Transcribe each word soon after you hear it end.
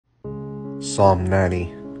Psalm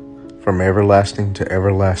 90. From everlasting to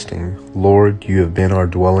everlasting, Lord, you have been our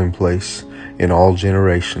dwelling place in all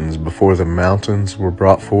generations. Before the mountains were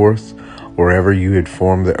brought forth, or ever you had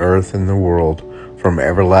formed the earth and the world, from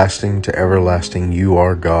everlasting to everlasting you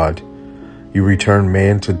are God. You return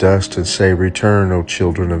man to dust and say, Return, O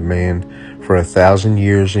children of man, for 1,000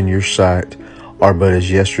 years in your sight are but as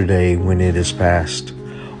yesterday when it is past,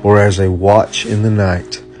 or as a watch in the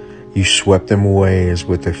night. You swept them away as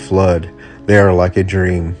with a flood. They are like a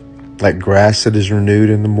dream, like grass that is renewed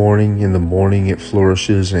in the morning. In the morning it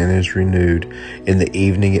flourishes and is renewed. In the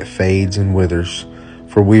evening it fades and withers.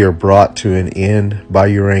 For we are brought to an end by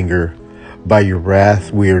your anger. By your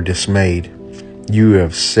wrath we are dismayed. You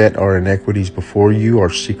have set our iniquities before you, our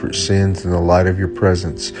secret sins in the light of your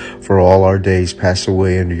presence. For all our days pass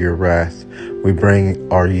away under your wrath. We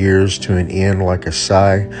bring our years to an end like a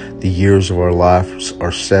sigh. The years of our lives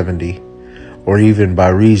are 70, or even by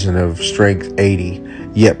reason of strength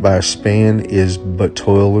 80. Yet by a span is but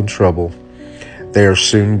toil and trouble. They are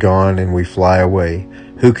soon gone, and we fly away.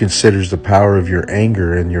 Who considers the power of your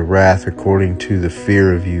anger and your wrath according to the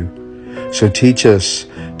fear of you? So teach us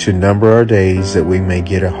to number our days, that we may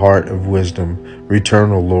get a heart of wisdom.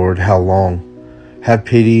 Return, O Lord, how long? Have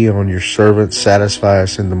pity on your servants. Satisfy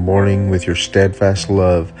us in the morning with your steadfast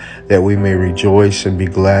love, that we may rejoice and be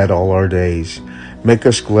glad all our days. Make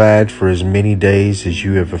us glad for as many days as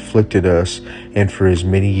you have afflicted us, and for as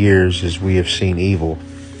many years as we have seen evil.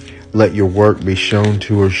 Let your work be shown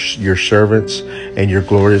to your servants, and your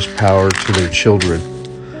glorious power to their children.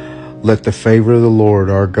 Let the favor of the Lord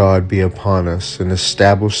our God be upon us, and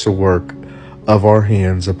establish the work of our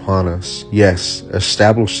hands upon us. Yes,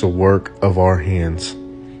 establish the work of our hands.